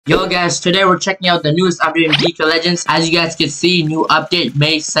Yo guys, today we're checking out the newest update in League of Legends. As you guys can see, new update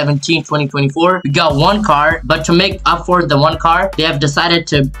May 17, 2024. We got one car, but to make up for the one car, they have decided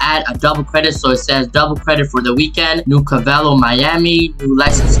to add a double credit. So it says double credit for the weekend, new Cavallo Miami, new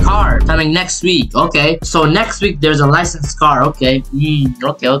licensed car coming next week. Okay, so next week there's a licensed car. Okay,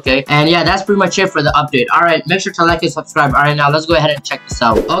 okay. And yeah, that's pretty much it for the update. Alright, make sure to like and subscribe. Alright, now let's go ahead and check this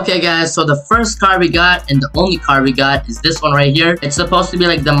out. Okay guys, so the first car we got and the only car we got is this one right here. It's supposed to be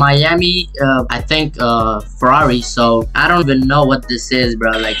like the Miami, I think, Ferrari. So I don't even know what this is,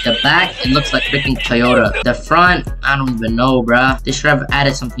 bro. Like the back, it looks like freaking Toyota. The front, I don't even know, bro. They should have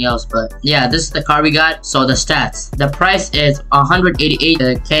added something else, but yeah, this is the car we got. So the stats, the price is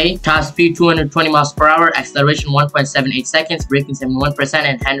 188k, top speed 220 miles per hour, acceleration 1.78 seconds, braking 71%,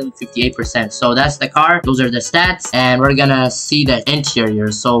 and handling 58%. So that's the car. Those are the stats, and we're gonna see the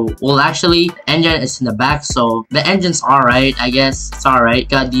interior. So well, actually, the engine is in the back, so the engine's alright. I guess it's alright.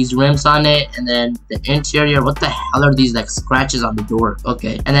 Got these rims on it, and then the interior, what the hell are these like scratches on the door?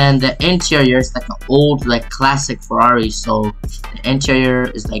 Okay, and then the interior is like an old like classic Ferrari, so the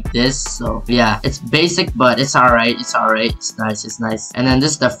interior is like this. So yeah, it's basic, but it's alright. It's nice. And then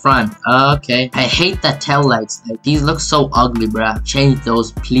this is the front. Okay, I hate the tail lights. Like these look so ugly, bruh. Change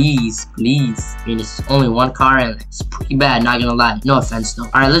those, please. I mean, it's only one car and it's pretty bad, not gonna lie. No offense though.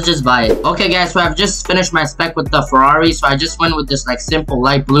 Alright, let's just buy it. Okay guys, so I've just finished my spec with the Ferrari, so I just went with this like simple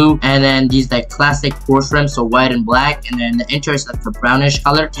light blue, and then these like classic Porsche rims, so white and black, and then the interior is like a brownish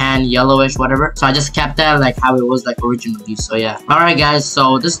color, tan, yellowish, whatever. So I just kept that like how it was like originally. So yeah. Alright guys,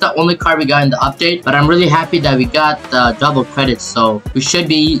 so this is the only car we got in the update, but I'm really happy that we got the double credits, so we should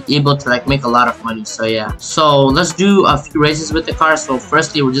be able to like make a lot of money. So yeah, so let's do a few races with the car. So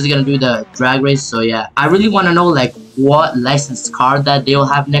firstly, we're just gonna do the drag race. So yeah, I really want to know like what licensed car that they will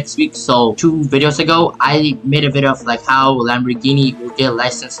have next week. So 2 videos ago I made a video of like how Lamborghini will get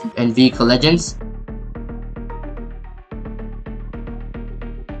licensed in Vehicle Legends.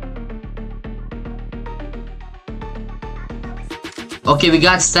 Okay, we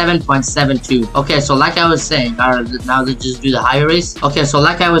got 7.72. Okay, so like I was saying, now let's just do the higher race. Okay, so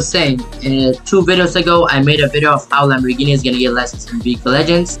like I was saying, 2 videos ago, I made a video of how Lamborghini is gonna get licensed in Vehicle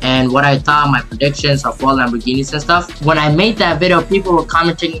Legends and what I thought, my predictions of all Lamborghinis and stuff. When I made that video, people were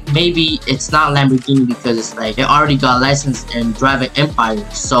commenting maybe it's not Lamborghini because it's like it already got licensed in Driving Empire,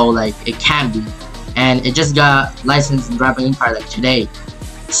 so like it can't be. And it just got licensed in Driving Empire like today.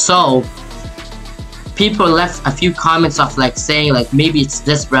 So people left a few comments of like saying like maybe it's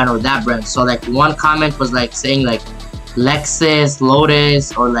this brand or that brand. So like one comment was like saying like Lexus,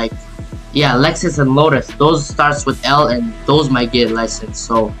 Lotus, or like yeah, Lexus and Lotus, those starts with L and those might get licensed.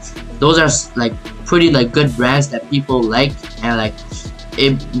 So those are like pretty like good brands that people like, and like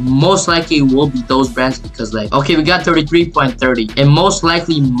it most likely will be those brands because like okay, we got 33.30. It most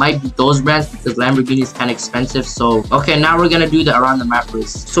likely might be those brands because Lamborghini is kind of expensive. So okay, now we're gonna do the around the map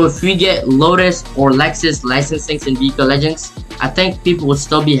race. So if we get Lotus or Lexus licensings in Vehicle Legends, I think people would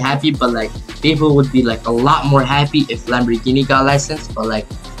still be happy, but like people would be like a lot more happy if Lamborghini got licensed. But like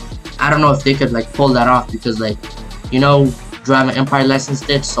I don't know if they could like pull that off because like, you know, Driving Empire licensed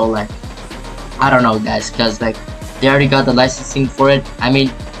it. So like I don't know guys, because like they already got the licensing for it. I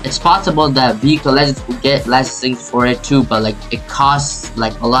mean, it's possible that Vehicle Legends will get licensing for it too, but like it costs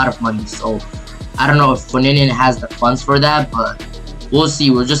like a lot of money. So I don't know if Foninian has the funds for that, but we'll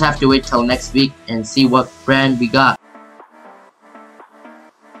see. We'll just have to wait till next week and see what brand we got.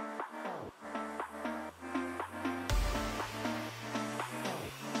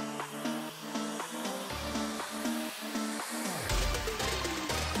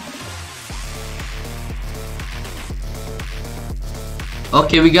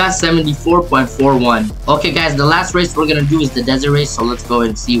 Okay, we got 74.41. Okay guys, the last race we're gonna do is the desert race, so let's go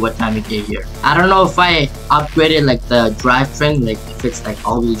and see what time we get here. I don't know if I upgraded like the drivetrain, like if it's like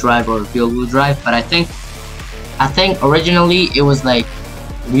all-wheel drive or wheel-wheel drive, but I think originally it was like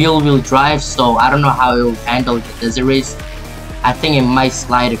wheel-wheel drive, so I don't know how it will handle the desert race. I think it might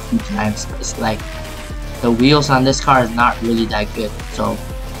slide a few times because like the wheels on this car is not really that good, so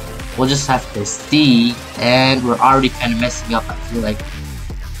we'll just have to see. And we're already kind of messing up, I feel like.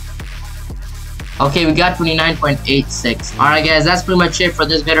 Okay, we got 29.86. Alright guys, that's pretty much it for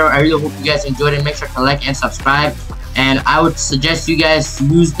this video. I really hope you guys enjoyed it. Make sure to like and subscribe. And I would suggest you guys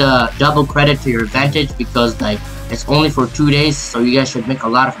use the double credit to your advantage because like it's only for 2 days, so you guys should make a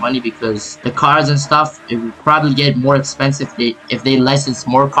lot of money because the cars and stuff, it will probably get more expensive if they license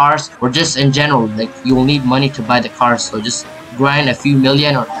more cars, or just in general, like you'll need money to buy the cars. So just grind a few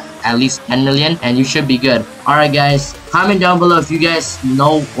million or at least 10 million and you should be good. Alright guys, comment down below if you guys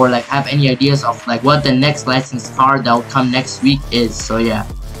know or like have any ideas of like what the next licensed car that will come next week is. So yeah.